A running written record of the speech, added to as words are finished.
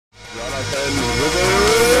Look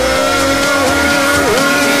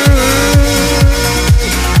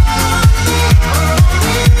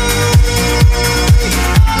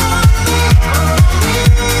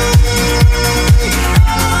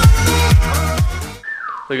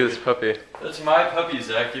at this puppy. That's my puppy,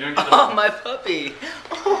 Zach. You don't get Oh, my puppy.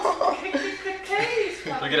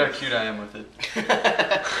 Look at how cute I am with it.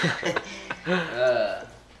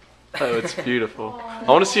 Oh, it's beautiful. I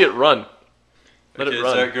want to see it run. Let it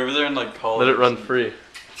run. Zach, go over there and like call Let it it run free.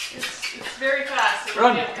 It's very fast. So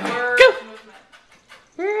Run. you have to work movement.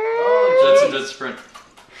 Oh, that's a dead sprint.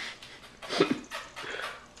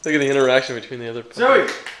 Look at the interaction between the other puppies. Zoe!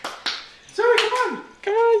 Zoe, come on!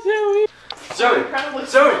 Come on, Zoe! Zoe!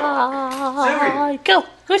 Zoe! Zoe! Go!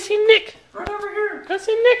 Go see Nick! Run over here! Go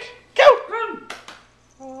see Nick! Go! Run!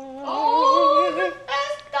 Oh, the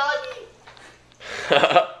fast doggy!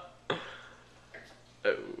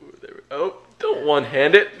 Oh, there we go. Oh, don't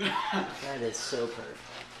one-hand it. That is so perfect.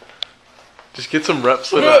 Just get some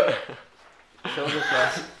reps with it. Shoulder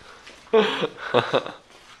thrust.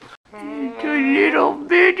 Good little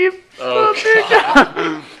baby. Oh,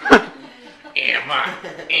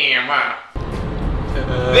 Emma.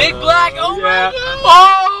 Big Black, oh yeah. my god!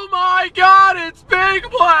 Oh my god, it's Big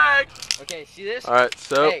Black! Okay, see this? Alright,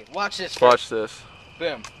 so, Hey, watch this first. watch this.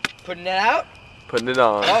 Boom. Putting it out. Putting it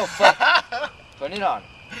on. Oh, fuck. Putting it on.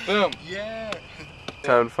 Boom. Yeah.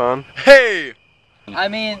 Having fun? Hey! I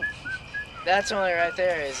mean, that's only right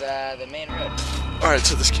there is the main road. Alright,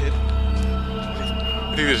 so this kid.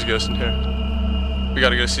 I think there's a ghost in here. We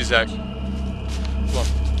gotta go see Zach. Come on.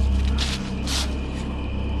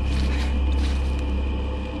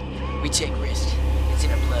 We take risks. It's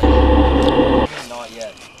in our blood. Not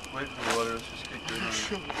yet. Wait for the water, let's just get good on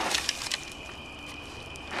it.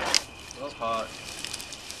 That's hot.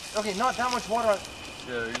 Okay, not that much water on.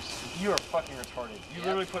 Yeah, You are fucking retarded. You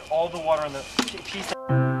literally put all the water on the piece.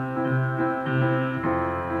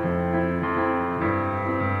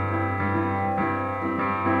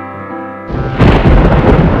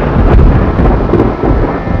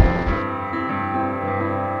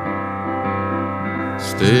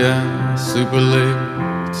 Stay out super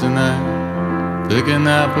late tonight, picking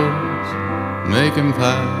apples, making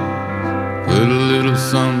pies. Put a little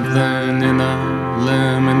something in our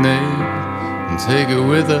lemonade and take it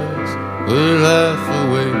with us. We're half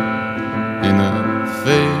awake in a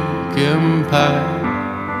fake empire.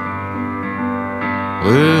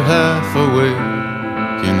 We're half awake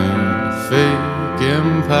in a fake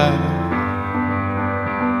empire.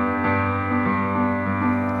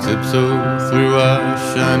 Tiptoe through our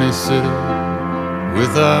shiny city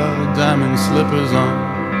with our diamond slippers on.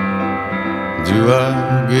 Do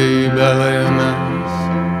our gay ballet nights,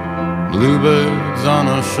 bluebirds on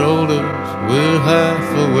our shoulders. We're half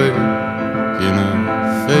awake in a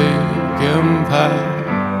fake empire.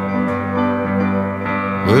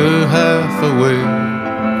 We're half awake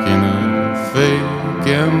in a fake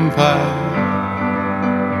empire.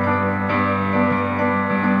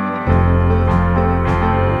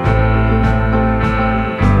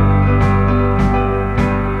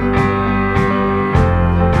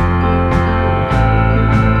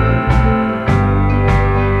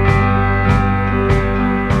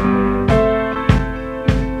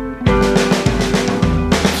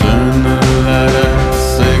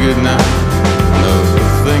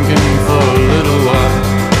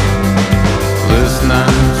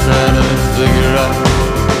 Try to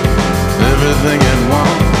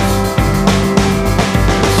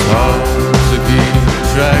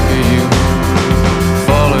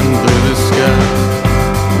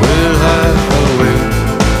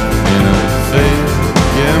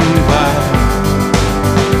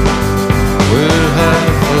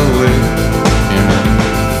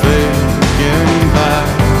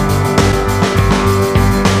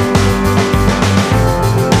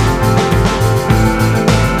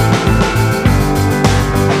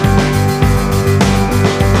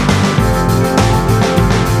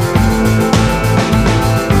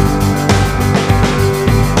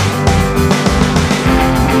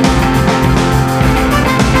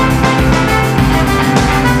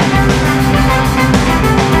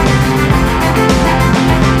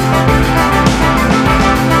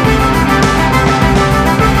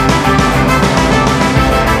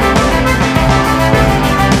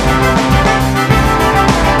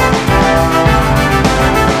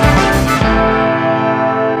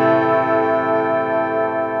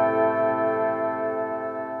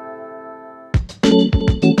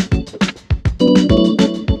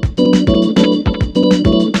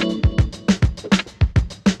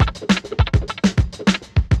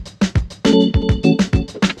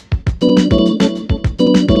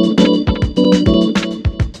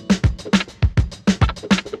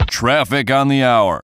traffic on the hour.